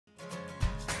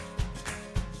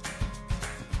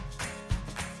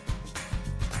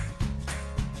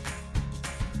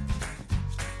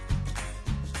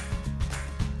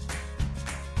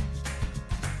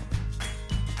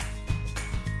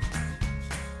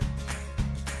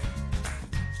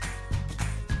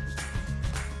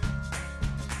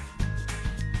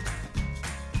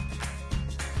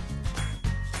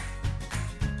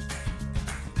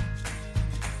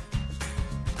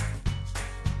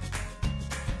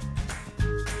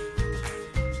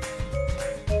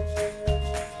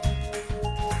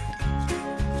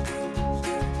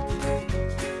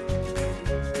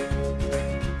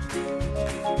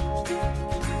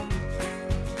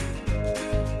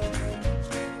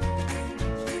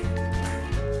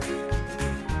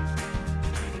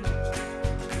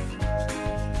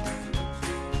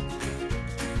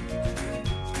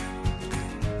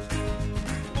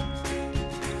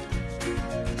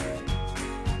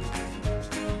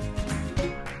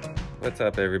What's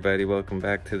up, everybody? Welcome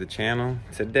back to the channel.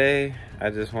 Today I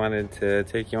just wanted to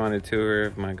take you on a tour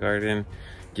of my garden,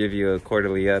 give you a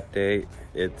quarterly update.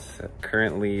 It's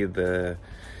currently the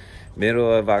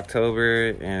middle of October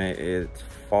and it's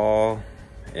fall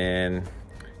and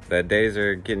the days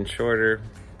are getting shorter,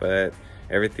 but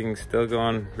everything's still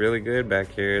going really good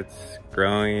back here. It's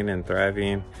growing and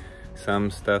thriving. Some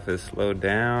stuff is slowed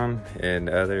down and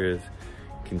others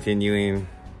continuing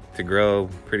to grow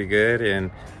pretty good,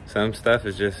 and some stuff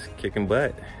is just kicking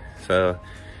butt. So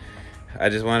I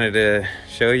just wanted to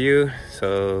show you,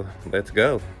 so let's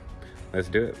go. Let's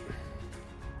do it.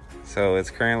 So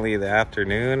it's currently the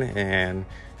afternoon and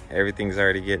everything's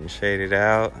already getting shaded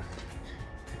out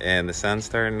and the sun's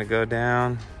starting to go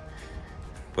down,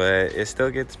 but it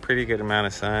still gets pretty good amount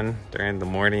of sun during the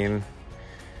morning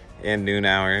and noon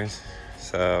hours.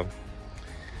 So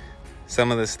some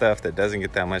of the stuff that doesn't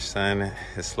get that much sun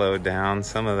is slowed down.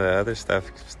 Some of the other stuff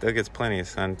still gets plenty of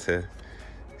sun to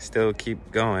still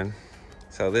keep going.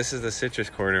 So this is the citrus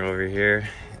corner over here,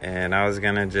 and I was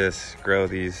gonna just grow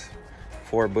these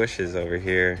 4 bushes over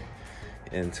here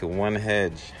into one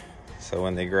hedge. So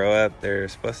when they grow up, they're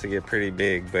supposed to get pretty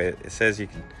big, but it says you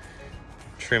can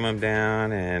trim them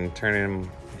down and turn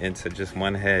them into just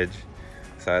one hedge.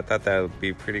 So I thought that would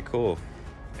be pretty cool.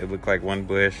 It looked like one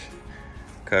bush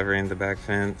covering the back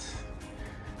fence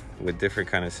with different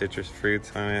kind of citrus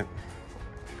fruits on it.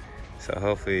 So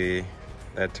hopefully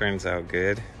that turns out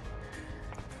good.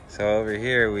 So over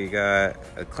here we got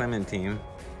a clementine,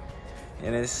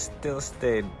 and it's still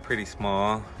stayed pretty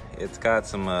small. It's got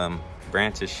some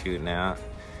branches shooting out,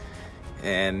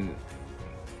 and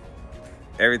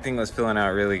everything was filling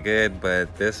out really good,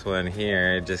 but this one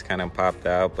here, it just kind of popped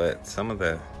out, but some of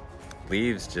the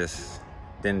leaves just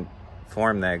didn't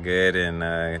form that good, and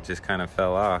it just kind of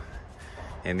fell off.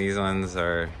 And these ones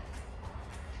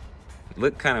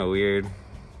look kind of weird,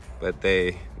 but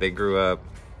they grew up.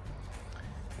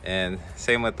 And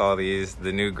same with all these,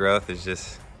 the new growth is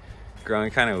just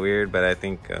growing kind of weird, but I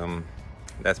think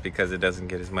that's because it doesn't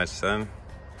get as much sun.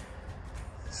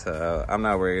 So I'm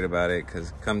not worried about it,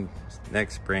 because come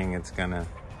next spring it's gonna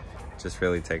just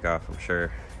really take off, I'm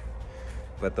sure.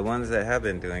 But the ones that have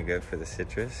been doing good for the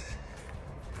citrus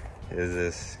is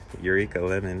this Eureka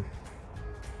lemon.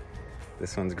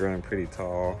 This one's growing pretty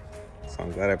tall, so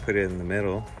I'm glad I put it in the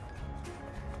middle.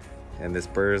 And this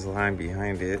Burrs lime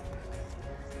behind it,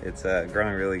 it's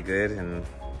growing really good, and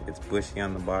it's bushy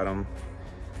on the bottom,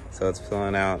 so it's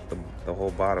filling out the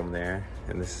whole bottom there,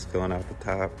 and this is filling out the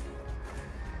top.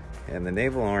 And the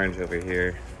navel orange over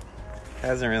here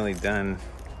hasn't really done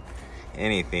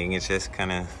anything, it's just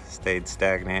kind of stayed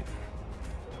stagnant.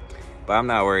 But I'm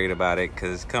not worried about it,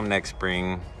 because come next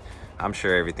spring, I'm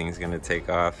sure everything's gonna take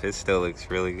off. It still looks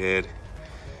really good,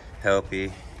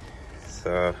 healthy.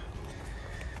 So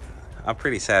I'm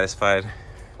pretty satisfied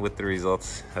with the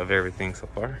results of everything so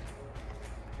far.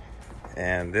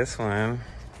 And this one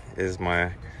is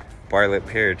my Bartlett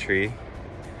pear tree.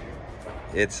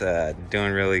 It's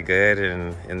doing really good,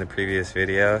 and in the previous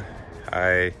video,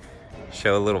 I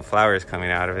showed little flowers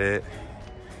coming out of it,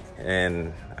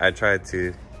 and I tried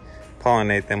to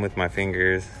pollinate them with my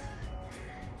fingers,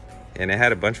 and it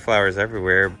had a bunch of flowers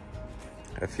everywhere.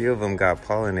 A few of them got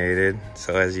pollinated,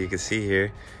 so as you can see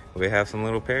here, we have some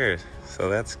little pears, so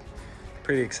that's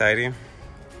pretty exciting.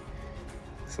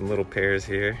 Some little pears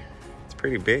here. It's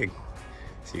pretty big,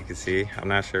 so you can see. I'm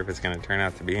not sure if it's going to turn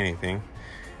out to be anything.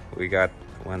 We got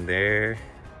one there,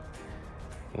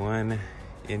 one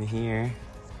in here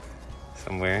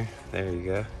somewhere. There you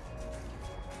go.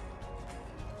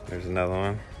 There's another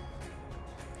one.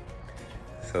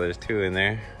 So there's 2 in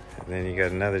there, and then you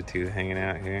got another 2 hanging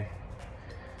out here.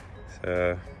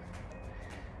 So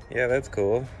yeah, that's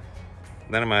cool.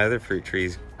 None of my other fruit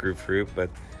trees grew fruit, but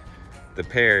the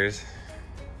pears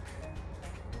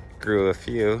grew a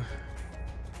few.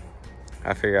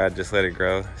 I figure I'd just let it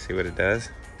grow, see what it does.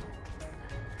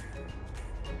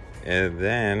 And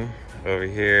then over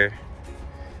here,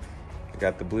 we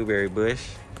got the blueberry bush.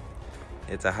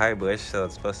 It's a high bush, so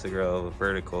it's supposed to grow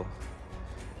vertical.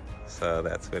 So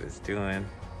that's what it's doing.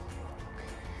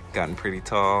 Gotten pretty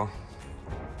tall.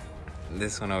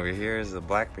 This one over here is a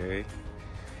blackberry.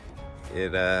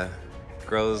 It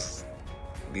grows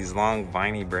these long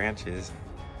viney branches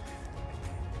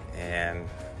and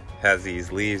has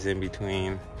these leaves in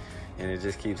between, and it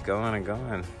just keeps going and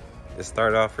going. It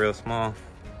started off real small,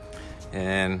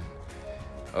 and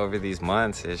over these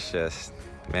months it's just,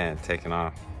 man, taking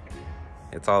off.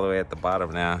 It's all the way at the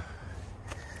bottom now,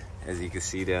 as you can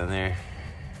see down there.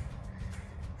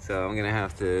 So I'm gonna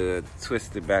have to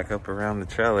twist it back up around the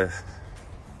trellis.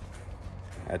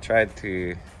 I tried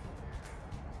to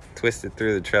twisted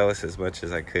through the trellis as much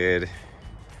as I could.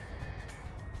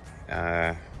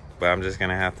 But I'm just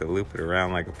gonna have to loop it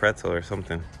around like a pretzel or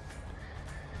something.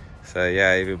 So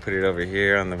yeah, I even put it over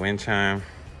here on the wind chime.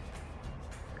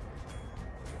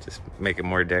 Just make it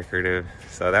more decorative.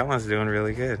 So that one's doing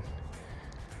really good.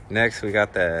 Next, we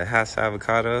got the Hass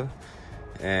avocado.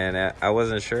 And I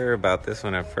wasn't sure about this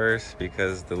one at first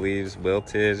because the leaves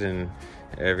wilted and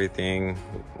everything.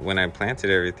 When I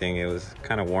planted everything, it was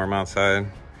kind of warm outside.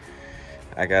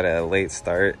 I got a late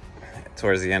start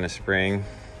towards the end of spring.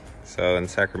 So in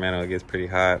Sacramento, it gets pretty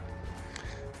hot.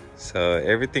 So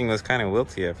everything was kind of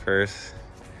wilty at first.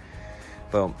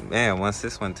 But man, once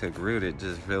this one took root, it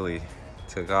just really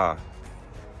took off.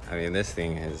 I mean, this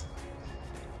thing is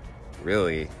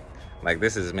really, like,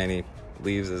 this is as many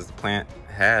leaves as the plant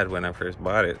had when I first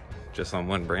bought it, just on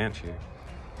one branch here.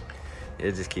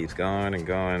 It just keeps going and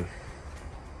going.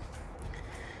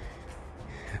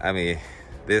 I mean,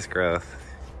 this growth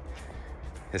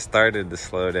has started to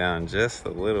slow down just a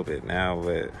little bit now,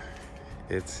 but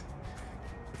it's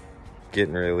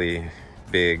getting really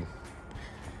big.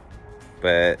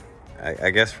 But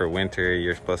I guess for winter,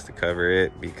 you're supposed to cover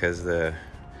it because the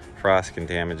frost can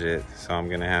damage it. So I'm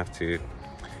gonna have to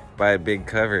buy a big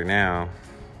cover now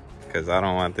because I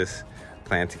don't want this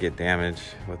plant to get damaged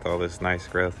with all this nice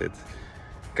growth it's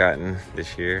gotten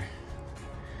this year.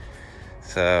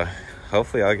 So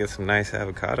hopefully I'll get some nice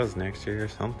avocados next year or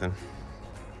something.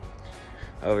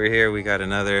 Over here we got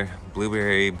another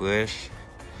blueberry bush.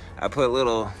 I put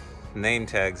little name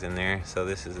tags in there. So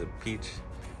this is a peach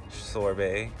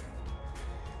sorbet,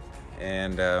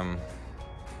 and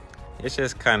it's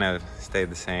just kind of stayed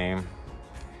the same.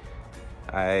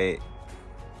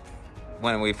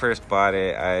 When we first bought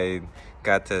it, I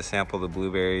got to sample the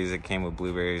blueberries. It came with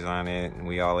blueberries on it, and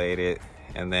we all ate it.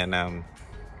 And then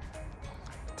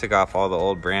took off all the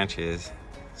old branches.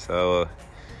 So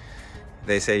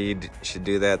they say you should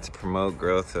do that to promote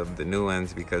growth of the new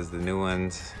ones, because the new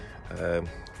ones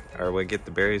are what get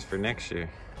the berries for next year.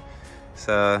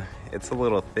 So it's a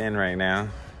little thin right now,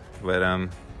 but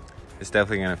it's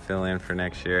definitely gonna fill in for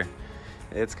next year.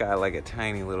 It's got like a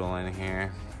tiny little one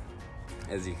here.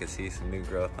 As you can see, some new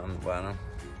growth on the bottom.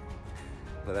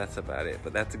 But that's about it.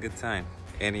 But that's a good sign.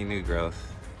 Any new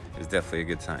growth is definitely a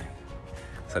good sign.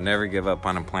 So never give up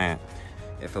on a plant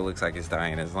if it looks like it's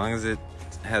dying. As long as it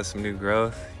has some new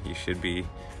growth, you should be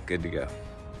good to go.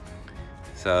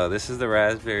 So this is the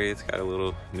raspberry. It's got a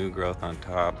little new growth on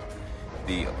top.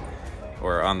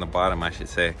 Or on the bottom, I should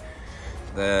say.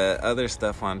 The other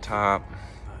stuff on top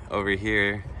over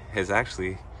here has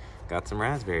actually got some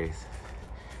raspberries.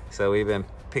 So we've been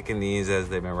picking these as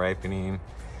they've been ripening,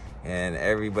 and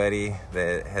everybody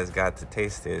that has got to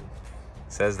taste it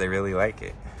says they really like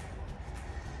it.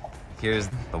 Here's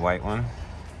the white one.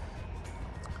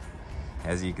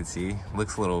 As you can see,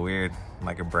 looks a little weird,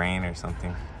 like a brain or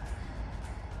something.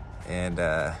 And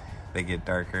they get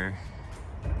darker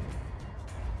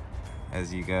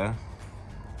as you go,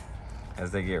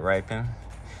 as they get ripened.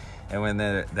 And when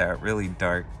they're that really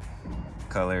dark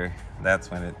color, that's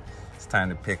when it's time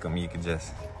to pick them. You can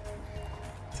just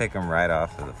take them right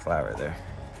off of the flower there.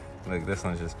 Look, this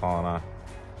one's just falling off.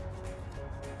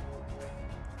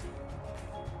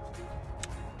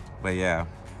 But yeah,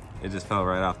 it just fell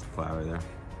right off the flower there.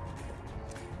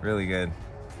 Really good.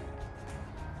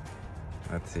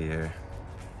 Let's see here.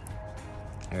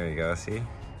 There you go, see?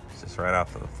 It's just right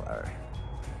off of the flower.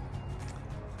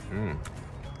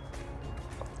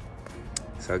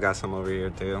 So I got some over here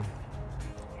too.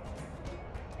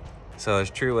 So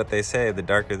it's true what they say, the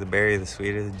darker the berry, the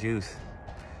sweeter the juice.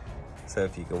 So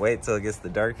if you can wait till it gets the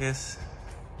darkest,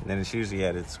 then it's usually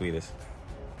at its sweetest.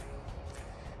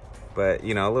 But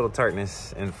you know, a little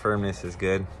tartness and firmness is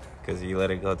good, because you let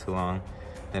it go too long,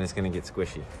 then it's gonna get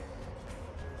squishy.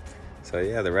 So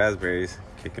yeah, the raspberries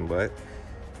kicking butt.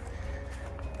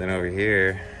 Then over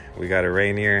here, we got a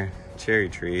Rainier cherry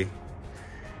tree.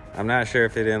 I'm not sure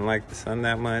if it didn't like the sun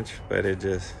that much, but it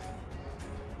just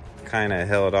kind of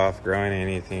held off growing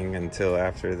anything until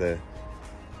after the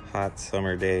hot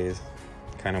summer days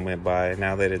kind of went by.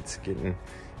 Now that it's getting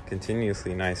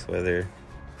continuously nice weather,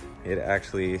 it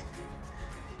actually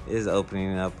is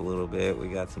opening up a little bit. We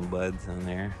got some buds on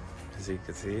there, as you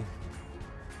can see.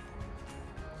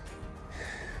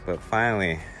 But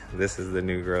finally, this is the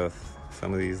new growth.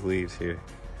 Some of these leaves here.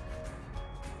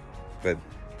 But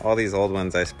all these old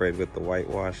ones I sprayed with the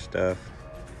whitewash stuff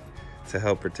to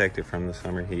help protect it from the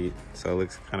summer heat. So it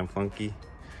looks kind of funky.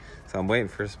 So I'm waiting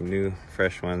for some new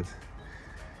fresh ones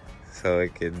so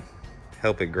it could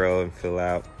help it grow and fill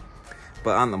out.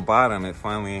 But on the bottom, it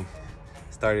finally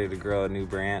started to grow a new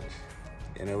branch,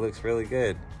 and it looks really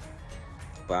good.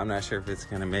 but I'm not sure if it's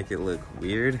gonna make it look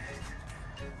weird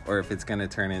or if it's gonna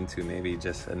turn into maybe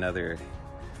just another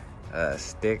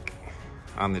stick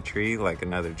on the tree, like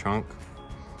another trunk,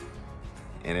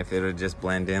 and if it'll just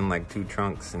blend in like two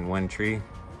trunks in one tree,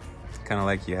 kind of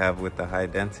like you have with the high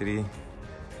density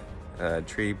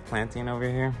tree planting over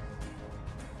here.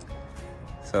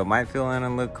 So it might fill in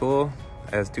and look cool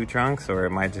as two trunks, or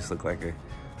it might just look like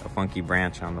a funky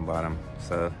branch on the bottom.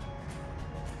 So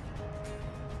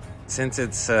since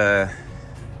it's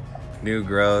new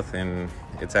growth and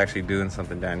it's actually doing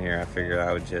something down here, I figured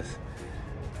I would just,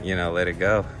 you know, let it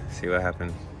go, see what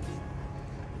happens.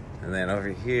 And then over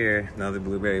here, another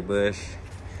blueberry bush.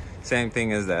 Same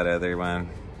thing as that other one,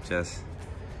 just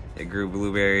it grew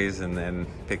blueberries and then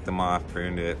picked them off,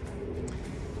 pruned it.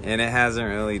 And it hasn't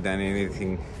really done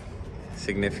anything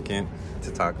significant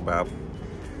to talk about.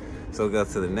 So we'll go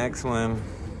to the next one.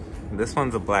 This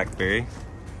one's a blackberry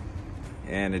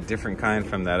and a different kind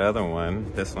from that other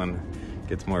one. This one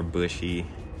gets more bushy,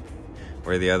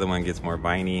 where the other one gets more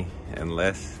viney and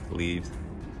less leaves.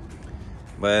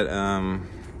 But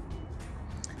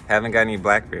haven't got any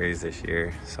blackberries this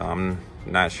year, so I'm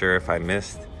not sure if I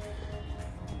missed,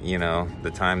 you know,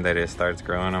 the time that it starts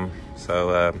growing them.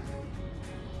 So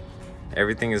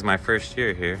everything is my first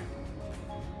year here,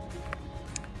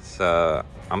 so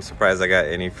I'm surprised I got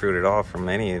any fruit at all from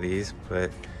any of these,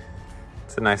 but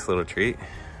it's a nice little treat.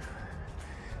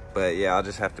 But yeah, I'll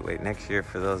just have to wait next year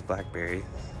for those blackberries.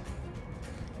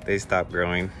 They stopped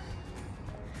growing.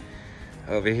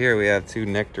 Over here we have two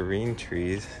nectarine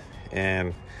trees,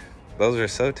 and those were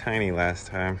so tiny last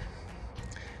time,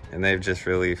 and they've just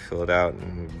really filled out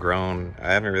and grown.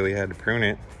 I haven't really had to prune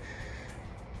it,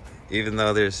 even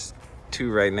though there's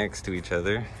two right next to each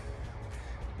other.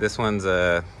 This one's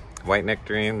a white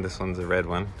nectarine, this one's a red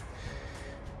one.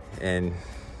 And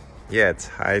yeah, it's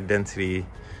high density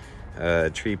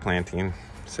tree planting.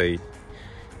 So you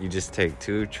just take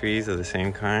two trees of the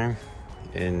same kind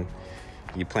and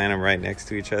you plant them right next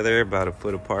to each other, about a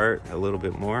foot apart, a little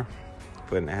bit more,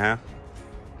 1.5 feet.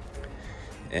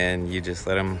 And you just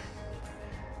let them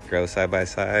grow side by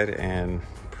side and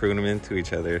prune them into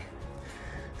each other,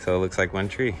 so it looks like one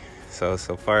tree. So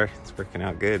far it's working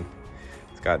out good.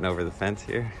 It's gotten over the fence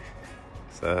here,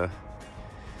 so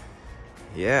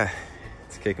yeah,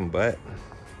 it's kicking butt.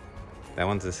 That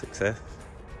one's a success.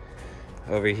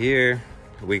 Over here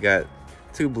we got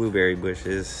two blueberry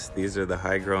bushes. These are the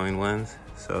high growing ones,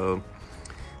 so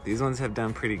these ones have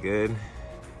done pretty good.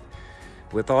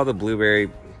 With all the blueberry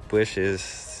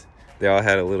bushes, they all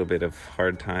had a little bit of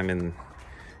hard time in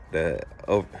the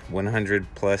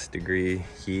 100+ degree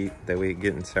heat that we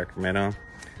get in Sacramento.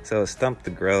 So it stumped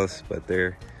the growth, but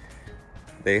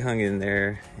they hung in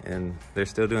there and they're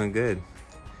still doing good.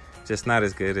 Just not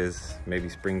as good as maybe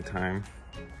springtime.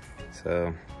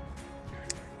 So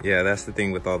yeah, that's the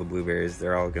thing with all the blueberries.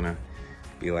 They're all gonna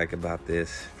be like about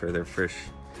this for their first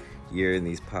year in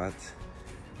these pots.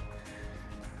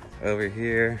 Over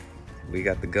here, we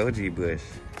got the goji bush.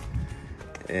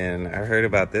 And I heard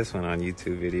about this one on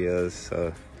YouTube videos,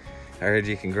 so I heard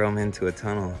you can grow them into a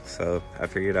tunnel. So I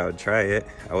figured I would try it.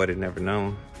 I would have never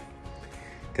known,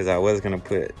 because I was gonna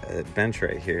put a bench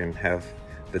right here and have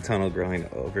the tunnel growing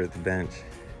over the bench.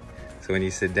 So when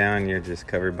you sit down, you're just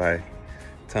covered by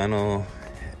tunnel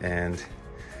and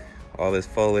all this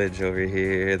foliage over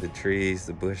here, the trees,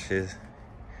 the bushes.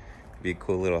 It'd be a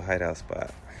cool little hideout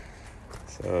spot.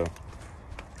 So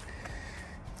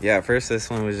yeah, at first this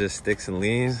one was just sticks and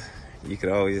leaves. You could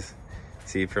always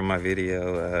see from my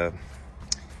video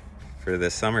for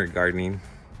the summer gardening,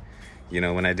 you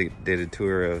know, when I did a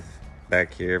tour of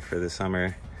back here for the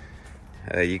summer,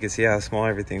 you can see how small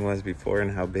everything was before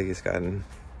and how big it's gotten.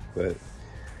 But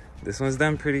this one's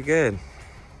done pretty good.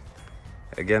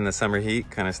 Again, the summer heat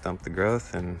kind of stumped the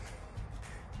growth, and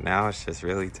now it's just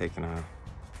really taking off.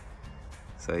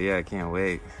 So yeah, I can't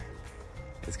wait.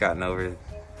 It's gotten over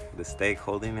the stake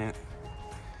holding it.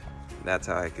 That's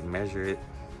how I can measure it.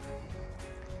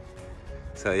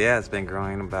 So yeah, it's been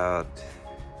growing about,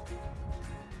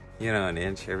 you know, an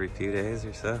inch every few days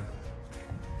or so.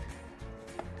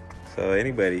 So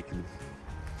anybody can,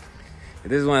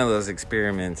 this is one of those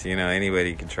experiments, you know,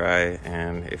 anybody can try,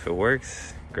 and if it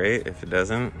works, great. If it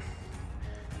doesn't,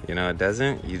 you know, it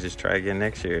doesn't, you just try again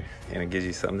next year, and it gives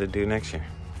you something to do next year.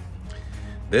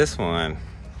 This one,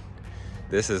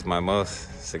 this is my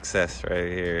most success right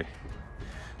here.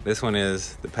 This one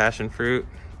is the passion fruit,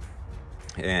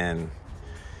 and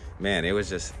man, it was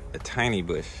just a tiny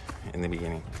bush in the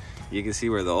beginning. You can see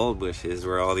where the old bush is,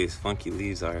 where all these funky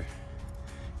leaves are.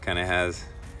 Kind of has,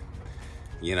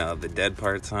 you know, the dead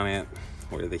parts on it,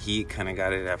 where the heat kind of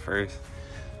got it at first.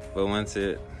 but once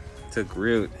it took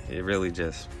root, it really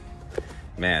just,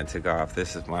 man, took off.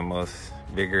 This is my most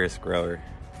vigorous grower.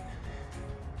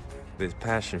 This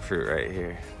passion fruit right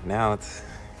here. Now it's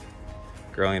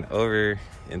growing over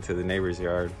into the neighbor's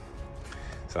yard.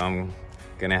 So I'm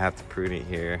gonna have to prune it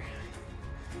here.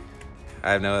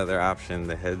 I have no other option.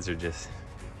 The heads are just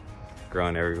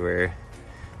growing everywhere.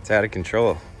 It's out of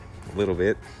control a little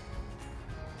bit.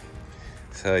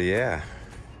 So yeah,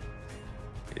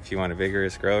 if you want a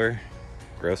vigorous grower,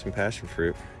 grow some passion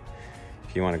fruit.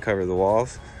 If you want to cover the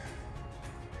walls,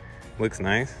 looks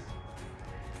nice.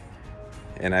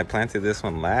 And I planted this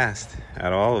one last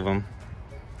out of all of them,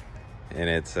 and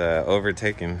it's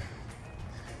overtaken,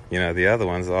 you know, the other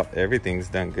ones. Everything's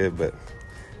done good, but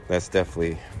that's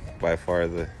definitely by far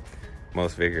the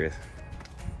most vigorous.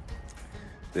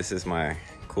 This is my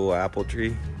cool apple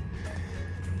tree.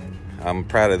 I'm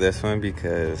proud of this one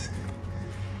because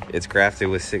it's grafted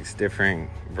with 6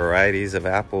 different varieties of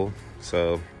apple.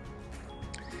 So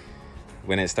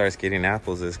when it starts getting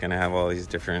apples, it's gonna have all these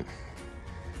different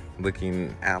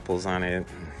looking apples on it.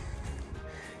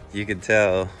 You could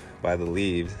tell by the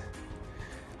leaves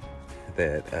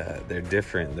that they're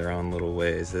different, their own little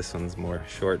ways. This one's more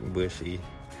short and bushy.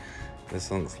 This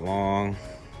one's long,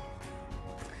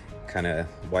 kind of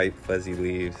white fuzzy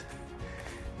leaves.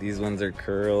 These ones are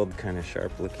curled, kind of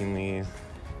sharp looking leaves.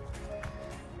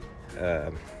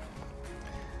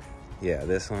 Yeah,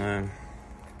 this one,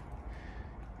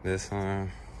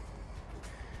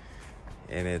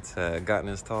 and it's gotten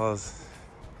as tall as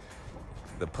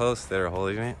the posts that are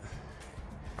holding it.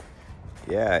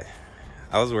 Yeah,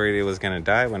 I was worried it was gonna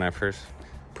die when I first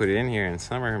put it in here in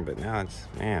summer, but now it's,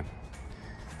 man,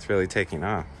 it's really taking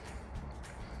off.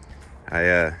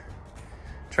 I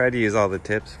tried to use all the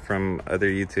tips from other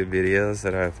YouTube videos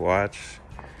that I've watched.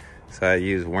 So I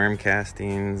use worm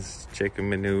castings, chicken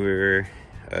manure,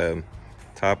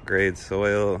 top grade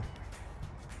soil.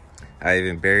 I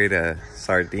even buried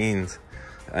sardines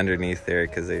underneath there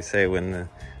because they say when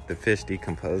the fish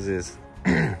decomposes,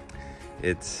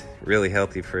 it's really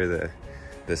healthy for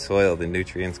the soil. The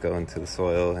nutrients go into the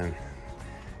soil and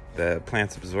the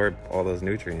plants absorb all those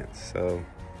nutrients. So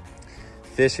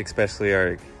fish especially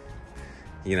are,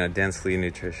 you know, densely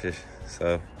nutritious.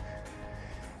 So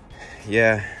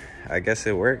yeah, I guess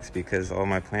it works because all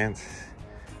my plants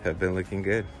have been looking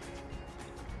good.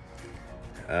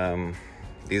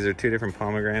 These are 2 different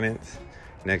pomegranates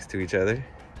next to each other.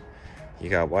 You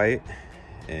got white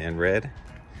and red.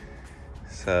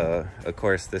 So of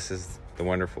course this is the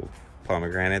wonderful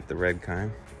pomegranate, the red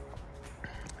kind.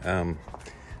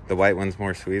 The white one's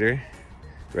more sweeter,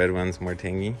 red one's more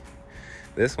tangy.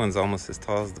 This one's almost as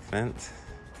tall as the fence.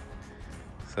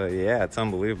 So yeah, it's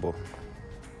unbelievable.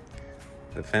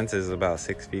 The fence is about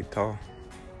 6 feet tall.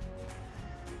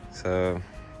 So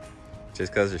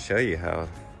just goes to show you how,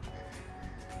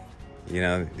 you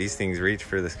know, these things reach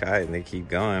for the sky and they keep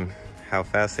going, how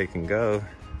fast they can go,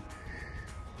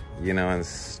 you know, in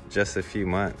just a few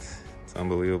months. It's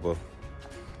unbelievable.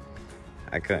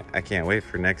 I can't wait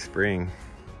for next spring.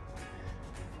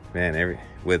 Man,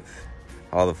 with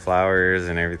all the flowers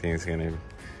and everything's gonna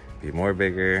be more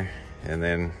bigger, and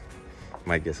then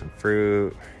might get some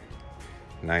fruit,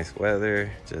 nice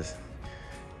weather, just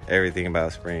everything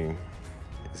about spring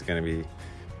is gonna be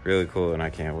really cool, and I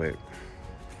can't wait.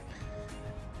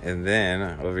 And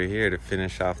then over here to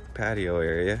finish off the patio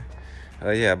area,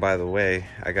 oh yeah, by the way,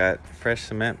 I got fresh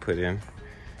cement put in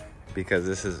because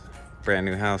this is a brand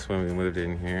new house when we moved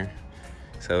in here.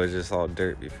 So it was just all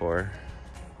dirt before.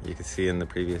 You can see in the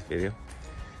previous video.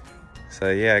 So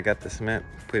yeah, I got the cement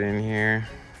put in here.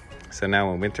 So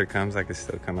now when winter comes, I can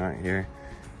still come out here,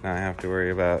 not have to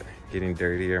worry about getting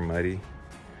dirty or muddy.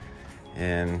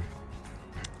 And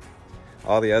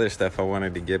all the other stuff I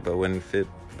wanted to get but wouldn't fit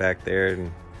back there,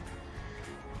 and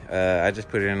I just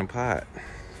put it in a pot.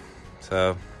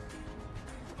 So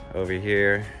over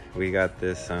here we got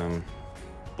this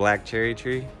black cherry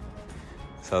tree.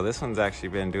 So this one's actually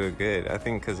been doing good, I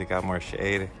think, because it got more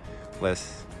shade,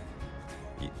 less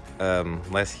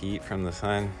heat from the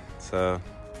sun. So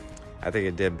I think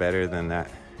it did better than that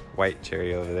white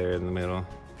cherry over there in the middle,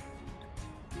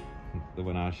 the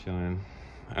one I was showing.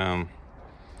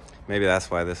 Maybe that's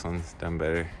why this one's done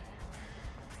better,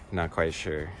 not quite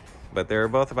sure. But they were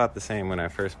both about the same when I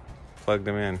first plugged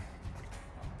them in.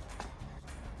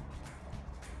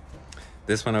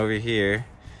 This one over here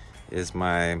is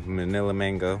my Manila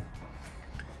mango.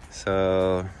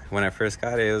 So when I first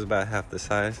got it, it was about half the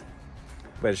size,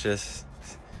 but it's just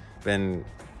been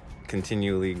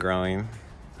continually growing.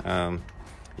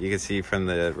 You can see from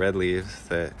the red leaves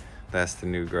that that's the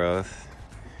new growth.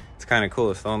 It's kind of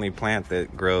cool. It's the only plant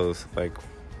that grows like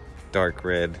dark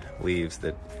red leaves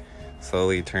that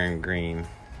slowly turn green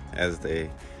as they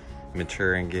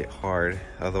mature and get hard.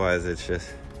 Otherwise it's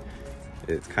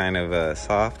kind of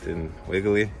soft and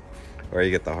wiggly, or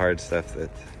you get the hard stuff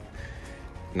that's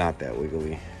not that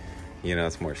wiggly. You know,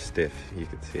 it's more stiff. You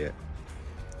can see it.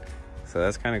 So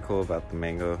that's kind of cool about the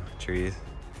mango trees.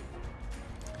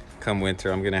 Come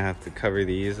winter, I'm gonna have to cover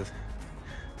these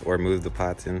or move the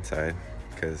pots inside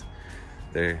because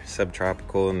they're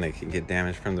subtropical and they can get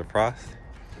damaged from the frost.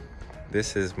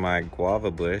 This is my guava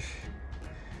bush,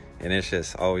 and it's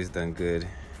just always done good.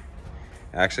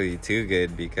 Actually too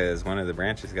good, because one of the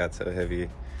branches got so heavy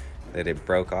that it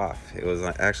broke off. It was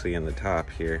actually in the top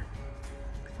here.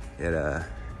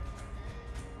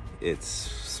 It's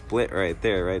split right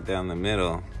there, right down the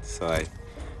middle. So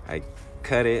I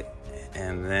cut it,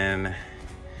 and then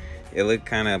it looked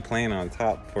kind of plain on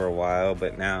top for a while,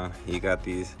 but now you got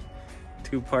these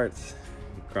two parts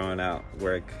growing out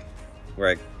where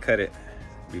I cut it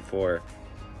before.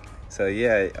 So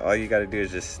yeah, all you got to do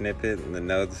is just snip it, and the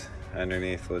nodes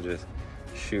underneath will just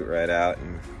shoot right out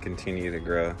and continue to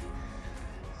grow.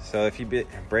 So if you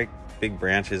break big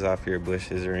branches off your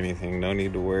bushes or anything, no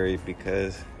need to worry,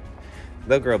 because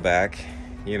they'll grow back.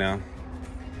 You know,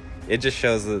 it just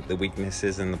shows the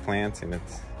weaknesses in the plants, and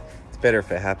it's better if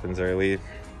it happens early,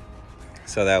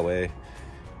 so that way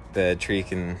the tree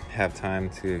can have time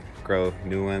to grow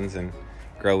new ones and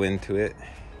grow into it.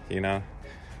 You know,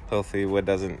 hopefully what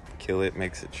doesn't kill it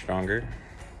makes it stronger.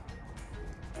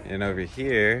 And over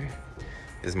here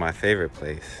is my favorite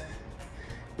place.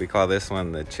 We call this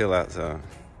one the chill out zone,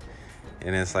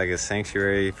 and it's like a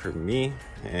sanctuary for me,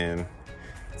 and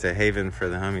it's a haven for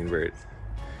the hummingbirds.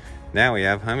 Now we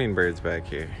have hummingbirds back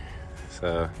here.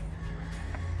 So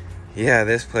yeah,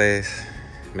 this place,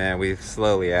 man, we've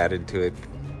slowly added to it,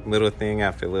 little thing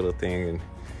after little thing, and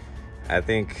I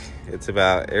think it's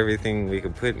about everything we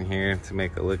could put in here to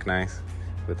make it look nice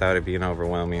without it being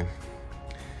overwhelming.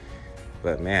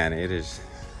 But man, it is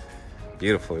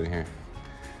beautiful in here.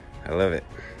 I love it.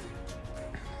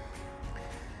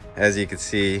 As you can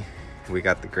see, we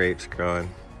got the grapes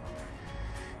growing.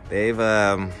 They've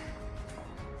had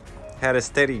a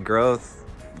steady growth,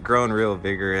 grown real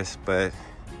vigorous, but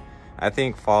I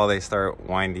think fall they start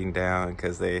winding down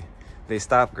because they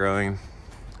stopped growing,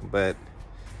 but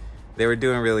they were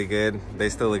doing really good. They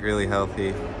still look really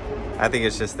healthy. I think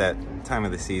it's just that time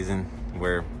of the season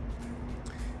where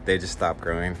they just stop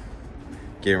growing,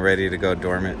 getting ready to go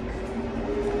dormant.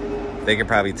 They can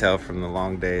probably tell from the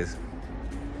long days.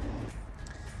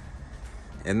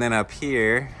 And then up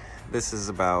here, this is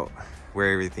about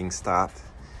where everything stopped.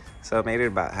 So I made it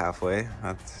about halfway.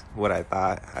 That's what I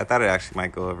thought. I thought it actually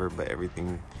might go over, but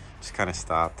everything just kind of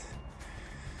stopped.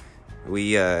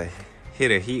 We hit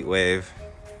a heat wave,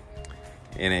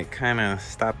 and it kind of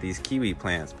stopped these kiwi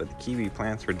plants, but the kiwi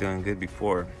plants were doing good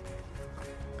before.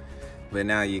 But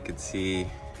now you can see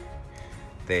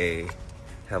they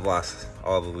have lost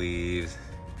all the leaves.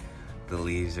 The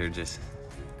leaves are just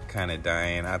kind of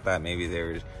dying. I thought maybe they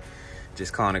were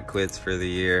just calling it quits for the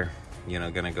year, you know,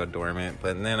 gonna go dormant.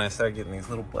 But then I started getting these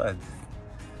little buds.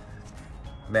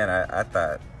 Man, I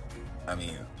thought, I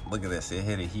mean, look at this. It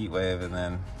hit a heat wave and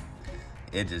then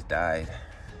it just died.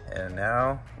 And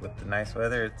now with the nice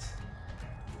weather, it's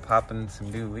popping some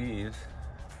new leaves.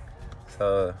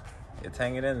 So it's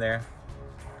hanging in there.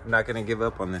 I'm not gonna give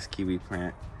up on this kiwi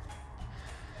plant.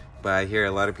 But I hear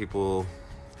a lot of people,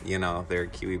 you know, their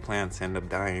kiwi plants end up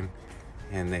dying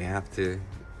and they have to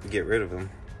get rid of them.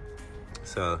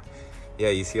 So yeah,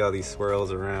 you see all these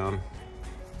swirls around.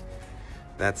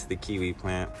 That's the kiwi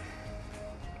plant.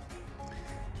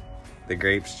 The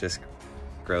grapes just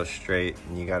grow straight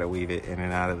and you gotta weave it in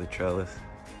and out of the trellis.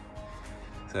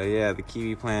 So yeah, the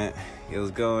kiwi plant, it was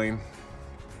going,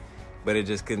 but it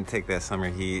just couldn't take that summer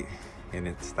heat and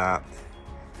it stopped,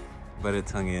 but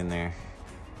it's hung in there.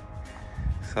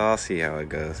 So I'll see how it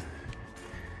goes.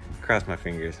 Cross my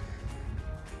fingers.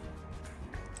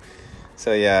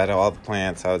 So yeah, out of all the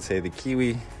plants, I would say the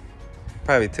kiwi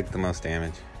probably took the most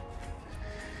damage.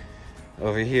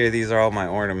 Over here, these are all my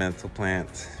ornamental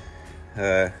plants.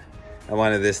 I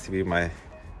wanted this to be my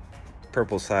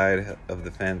purple side of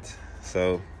the fence.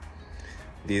 So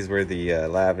these were the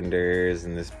lavenders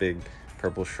and this big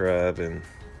purple shrub and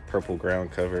purple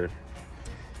ground cover.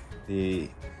 The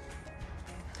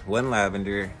one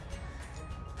lavender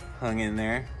hung in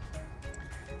there,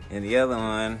 and the other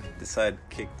one decided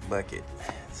to kick the bucket.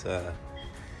 So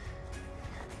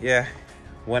yeah,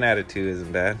 1 out of 2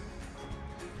 isn't bad.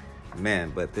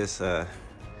 Man, but this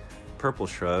purple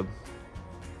shrub,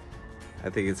 I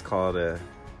think it's called a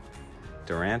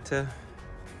Duranta,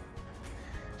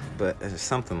 but it's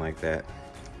something like that.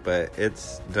 But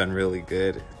it's done really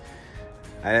good.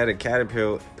 I had a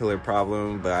caterpillar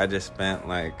problem, but I just spent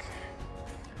like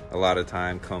a lot of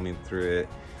time combing through it,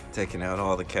 taking out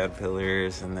all the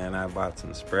caterpillars, and then I bought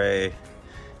some spray,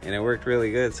 and it worked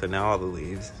really good. So now all the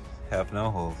leaves have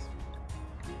no holes.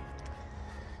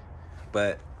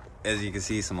 But as you can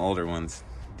see, some older ones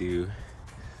do.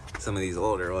 Some of these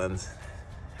older ones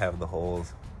have the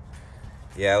holes.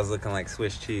 Yeah, I was looking like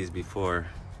Swiss cheese before,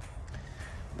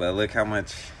 but look how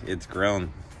much it's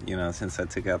grown, you know, since I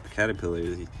took out the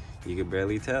caterpillars. You can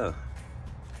barely tell.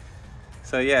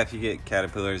 So yeah, if you get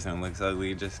caterpillars and it looks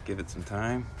ugly, just give it some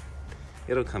time.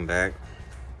 It'll come back.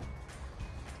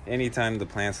 Anytime the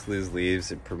plants lose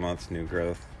leaves, it promotes new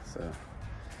growth. So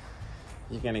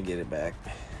you're gonna get it back.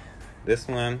 This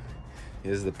one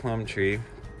is the plum tree.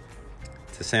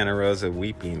 It's a Santa Rosa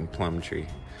weeping plum tree.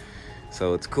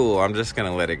 So it's cool. I'm just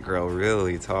gonna let it grow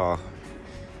really tall,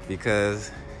 because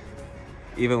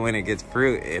even when it gets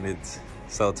fruit and it's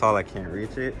so tall I can't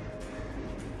reach it,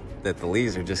 that the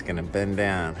leaves are just gonna bend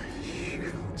down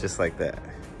just like that,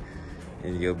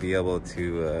 and you'll be able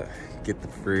to get the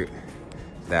fruit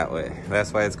that way.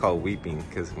 That's why it's called weeping,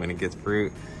 because when it gets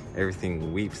fruit,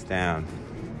 everything weeps down.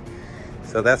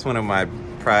 So that's one of my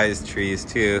prized trees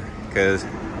too, because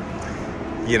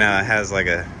you know, it has like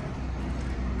a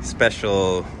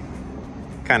special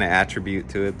kind of attribute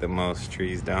to it that most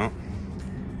trees don't.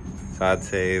 So I'd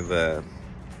say the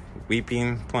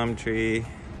weeping plum tree,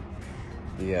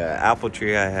 the apple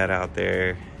tree I had out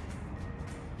there,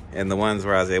 and the ones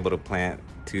where I was able to plant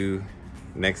two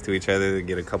next to each other to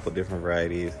get a couple different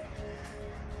varieties.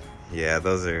 Yeah,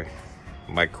 those are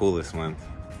my coolest ones.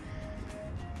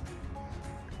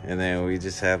 And then we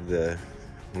just have the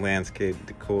landscape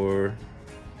decor.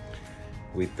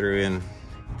 We threw in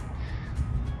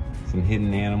some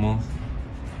hidden animals,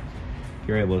 if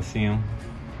you're able to see them.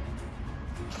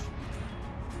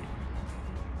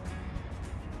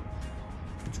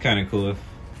 It's kind of cool if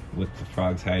with the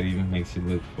frogs hiding, makes you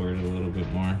look for it a little bit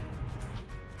more.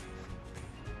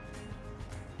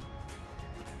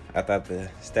 I thought the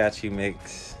statue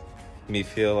makes me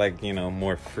feel like, you know,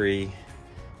 more free,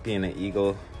 being an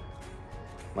eagle,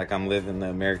 like I'm living the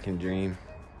American dream.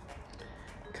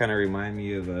 Kind of remind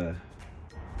me of a,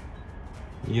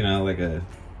 you know, like a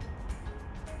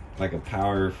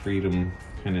power, freedom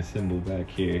kind of symbol back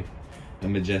here, a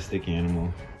majestic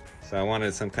animal. So I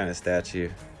wanted some kind of statue,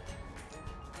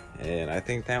 and I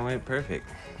think that went perfect.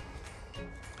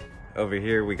 Over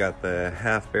here we got the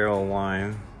half barrel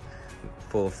wine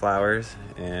full of flowers,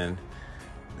 and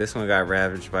this one got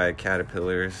ravaged by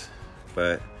caterpillars,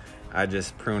 but I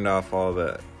just pruned off all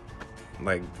the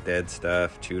like dead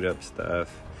stuff, chewed up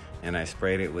stuff, and I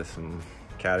sprayed it with some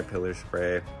caterpillar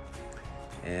spray,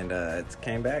 and it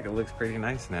came back. It looks pretty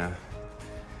nice now.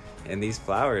 And these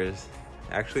flowers,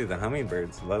 actually the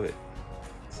hummingbirds love it.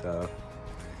 So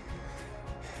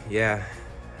yeah,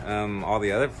 all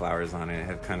the other flowers on it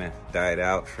have kind of died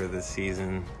out for this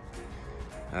season.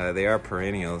 They are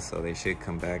perennials, so they should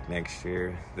come back next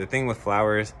year. The thing with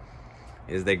flowers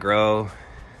is they grow,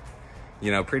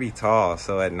 you know, pretty tall.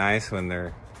 So at nice, when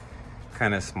they're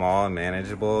kind of small and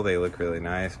manageable, they look really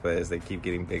nice. But as they keep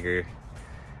getting bigger,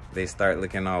 they start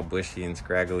looking all bushy and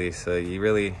scraggly. So you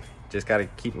really just got to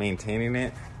keep maintaining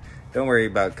it. Don't worry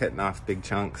about cutting off big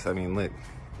chunks. I mean, look,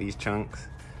 these chunks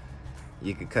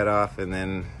you could cut off and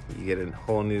then you get a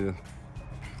whole new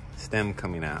stem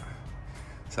coming out.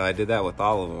 So I did that with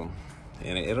all of them,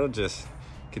 and it'll just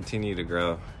continue to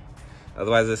grow.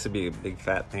 Otherwise this would be a big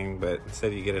fat thing, but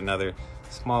instead you get another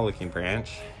small looking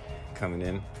branch coming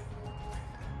in.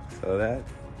 So that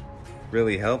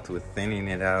really helped with thinning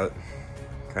it out,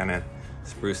 kind of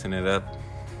sprucing it up.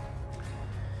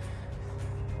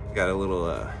 Got a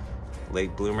little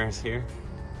late bloomers here.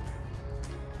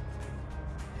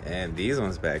 And these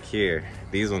ones back here,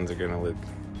 these ones are gonna look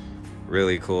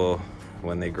really cool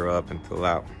when they grow up and fill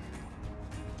out.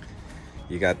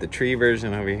 You got the tree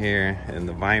version over here and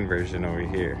the vine version over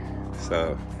here.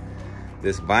 So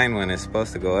this vine one is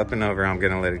supposed to go up and over. I'm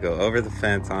gonna let it go over the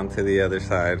fence onto the other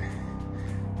side.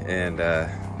 And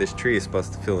this tree is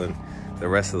supposed to fill in the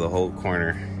rest of the whole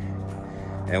corner.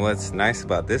 And what's nice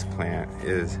about this plant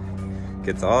is it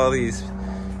gets all these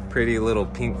pretty little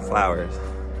pink flowers,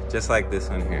 just like this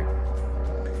one here.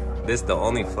 This is the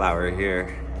only flower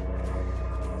here.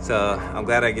 So I'm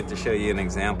glad I get to show you an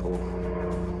example.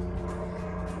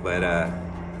 But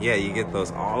yeah, you get those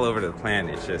all over the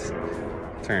plant. It just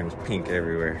turns pink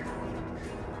everywhere.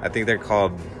 I think they're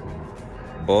called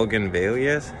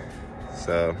bougainvilleas.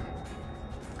 So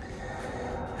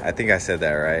I think I said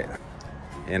that right.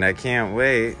 And I can't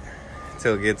wait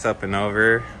till it gets up and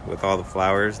over with all the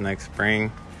flowers next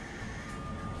spring.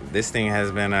 This thing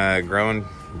has been growing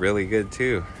really good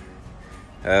too.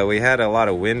 We had a lot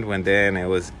of wind one day and it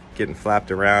was getting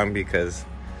flapped around because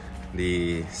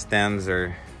the stems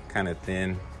are kind of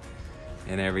thin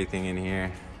and everything in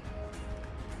here.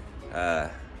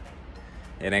 And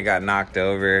it got knocked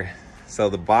over. So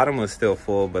the bottom was still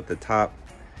full, but the top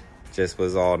just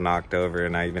was all knocked over,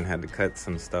 and I even had to cut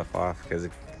some stuff off because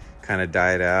it kind of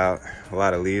died out. A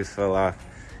lot of leaves fell off.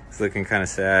 It's looking kind of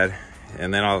sad.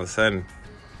 And then all of a sudden,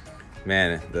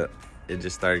 man, it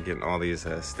just started getting all these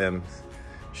stems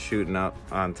shooting up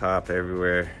on top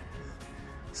everywhere.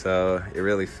 So it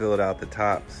really filled out the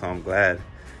top, so I'm glad.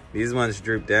 These ones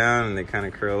droop down and they kind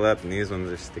of curl up, and these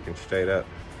ones are sticking straight up.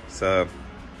 So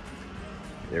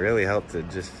it really helped to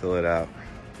just fill it out.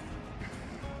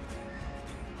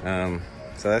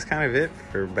 So that's kind of it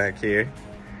for back here.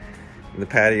 The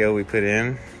patio we put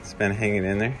in, it's been hanging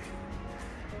in there.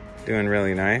 Doing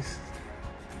really nice.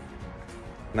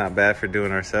 Not bad for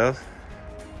doing ourselves.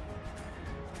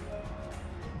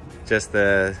 Just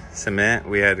the cement,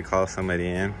 we had to call somebody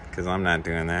in because I'm not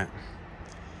doing that.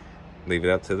 Leave it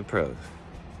up to the pros.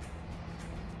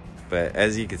 But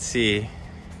as you can see,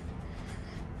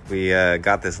 we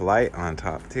got this light on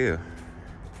top too.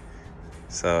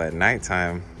 So at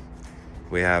nighttime,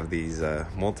 we have these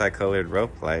multicolored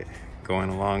rope light going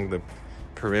along the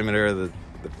perimeter of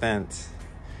the fence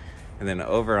and then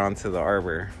over onto the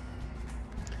arbor.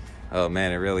 Oh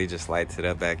man, it really just lights it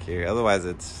up back here. Otherwise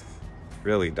it's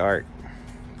really dark,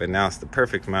 but now it's the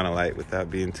perfect amount of light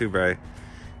without being too bright,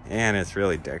 and it's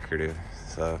really decorative,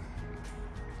 so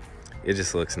it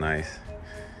just looks nice.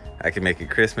 I can make it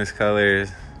Christmas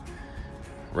colors,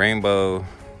 rainbow,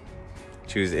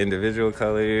 choose individual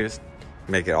colors,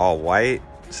 make it all white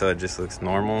so it just looks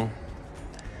normal.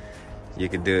 You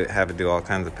could have it do all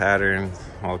kinds of patterns,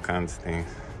 all kinds of things.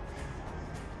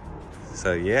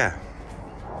 So yeah,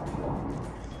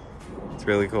 it's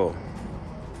really cool.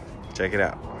 Check it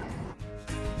out.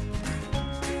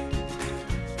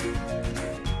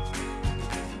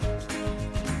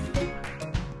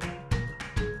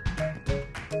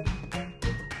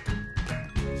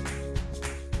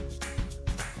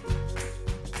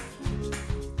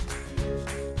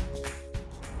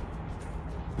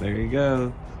 There you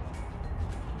go.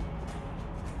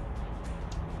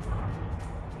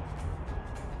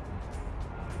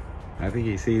 I think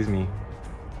he sees me.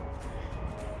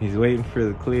 He's waiting for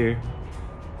the clear.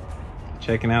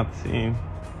 Checking out the scene.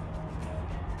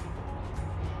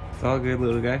 It's all good,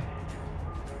 little guy.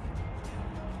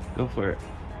 Go for it.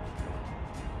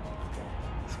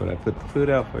 That's what I put the food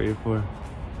out for you for.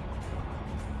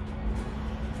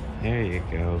 There you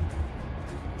go.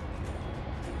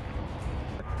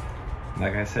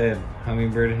 Like I said,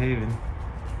 Hummingbird Haven.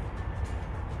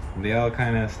 They all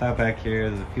kind of stop back here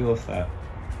as a fuel stop.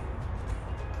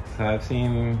 So I've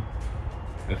seen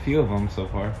a few of them so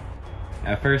far.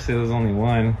 At first it was only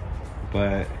one,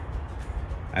 but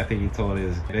I think he told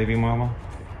his baby mama.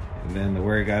 And then the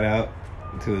word got out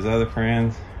to his other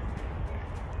friends.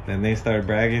 Then they started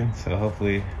bragging, so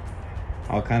hopefully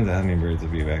all kinds of hummingbirds will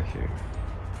be back here.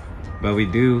 But we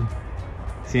do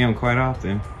see them quite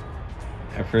often.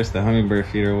 At first the hummingbird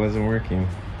feeder wasn't working.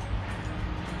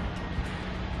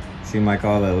 Seemed like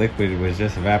all the liquid was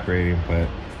just evaporating, but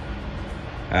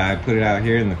I put it out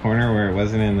here in the corner where it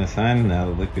wasn't in the sun. Now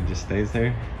the liquid just stays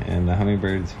there, and the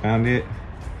hummingbirds found it,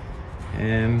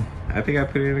 and I think I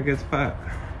put it in a good spot.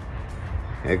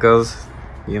 It goes,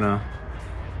 you know,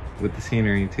 with the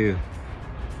scenery too.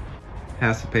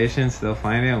 Have some patience, they'll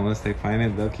find it, and once they find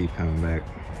it, they'll keep coming back.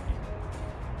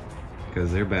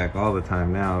 Because they're back all the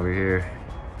time now over here.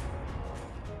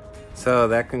 So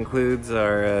that concludes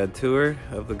our tour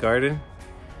of the garden.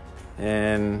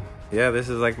 And yeah, this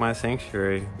is like my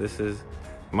sanctuary. This is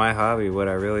my hobby, what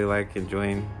I really like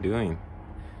enjoying doing.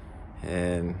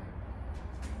 And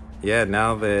yeah,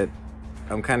 now that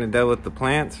I'm kind of done with the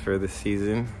plants for this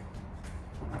season,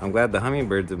 I'm glad the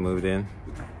hummingbirds have moved in.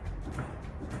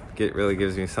 It really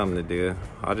gives me something to do.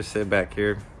 I'll just sit back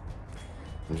here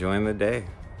enjoying the day,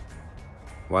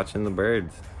 watching the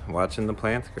birds, watching the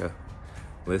plants grow,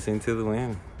 listening to the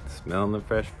wind, smelling the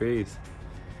fresh breeze.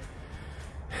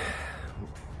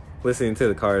 Listening to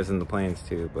the cars and the planes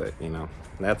too, but you know,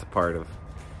 that's a part of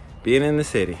being in the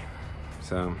city.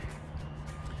 So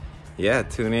yeah,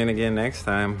 tune in again next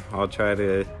time. I'll try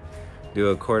to do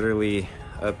a quarterly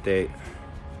update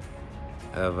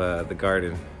of the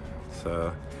garden.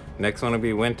 So next one will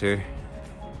be winter,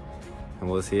 and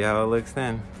we'll see how it looks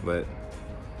then. But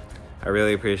I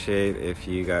really appreciate if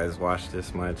you guys watch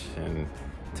this much and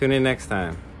Tune in next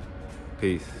time.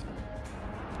 Peace.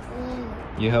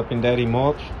 You helping Daddy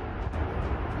mulch?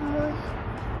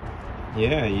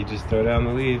 Yeah, you just throw down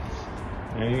the leaves.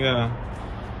 There you go.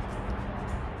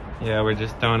 Yeah, we're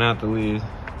just throwing out the leaves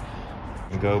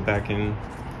and go back into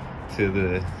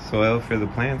the soil for the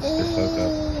plants to soak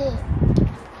up.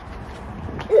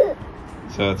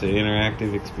 So it's an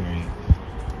interactive experience.